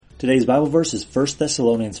Today's Bible verse is 1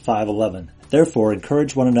 Thessalonians 5:11. Therefore,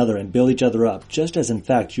 encourage one another and build each other up, just as in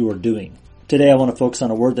fact you are doing. Today I want to focus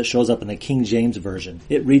on a word that shows up in the King James Version.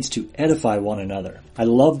 It reads to edify one another. I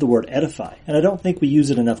love the word edify, and I don't think we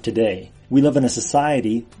use it enough today. We live in a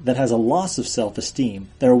society that has a loss of self-esteem.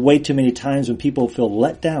 There are way too many times when people feel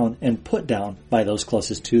let down and put down by those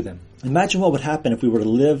closest to them. Imagine what would happen if we were to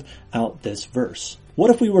live out this verse. What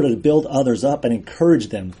if we were to build others up and encourage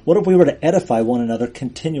them? What if we were to edify one another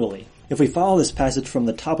continually? If we follow this passage from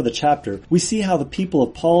the top of the chapter, we see how the people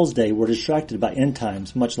of Paul's day were distracted by end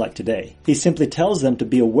times, much like today. He simply tells them to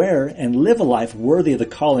be aware and live a life worthy of the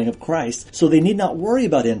calling of Christ, so they need not worry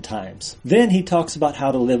about end times. Then he talks about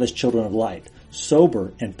how to live as children of light,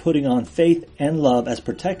 sober and putting on faith and love as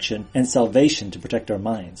protection and salvation to protect our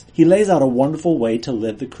minds. He lays out a wonderful way to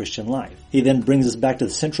live the Christian life. He then brings us back to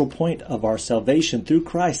the central point of our salvation through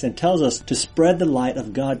Christ and tells us to spread the light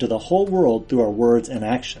of God to the whole world through our words and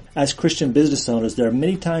action. As Christian business owners, there are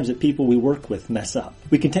many times that people we work with mess up.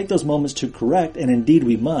 We can take those moments to correct, and indeed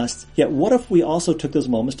we must, yet what if we also took those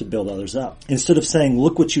moments to build others up? Instead of saying,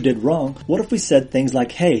 look what you did wrong, what if we said things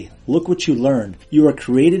like, hey, look what you learned. You are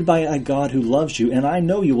created by a God who loves you, and I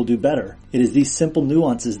know you will do better. It is these simple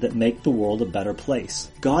nuances that make the world a better place.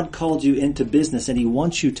 God called you into business, and He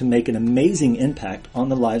wants you to make an amazing impact on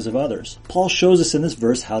the lives of others. Paul shows us in this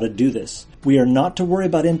verse how to do this. We are not to worry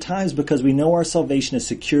about end times because we know our salvation is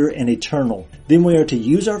secure and eternal. Then we are to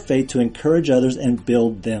use our faith to encourage others and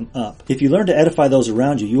build them up. If you learn to edify those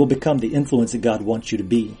around you, you will become the influence that God wants you to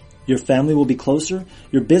be. Your family will be closer,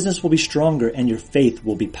 your business will be stronger, and your faith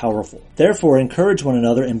will be powerful. Therefore, encourage one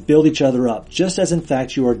another and build each other up, just as in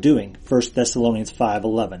fact you are doing. 1 Thessalonians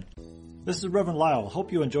 5:11. This is Reverend Lyle.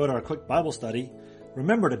 Hope you enjoyed our quick Bible study.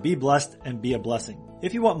 Remember to be blessed and be a blessing.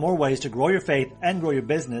 If you want more ways to grow your faith and grow your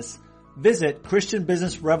business, visit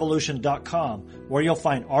ChristianBusinessRevolution.com, where you'll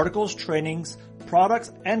find articles, trainings,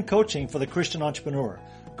 products, and coaching for the Christian entrepreneur.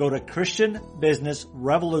 Go to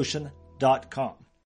ChristianBusinessRevolution.com.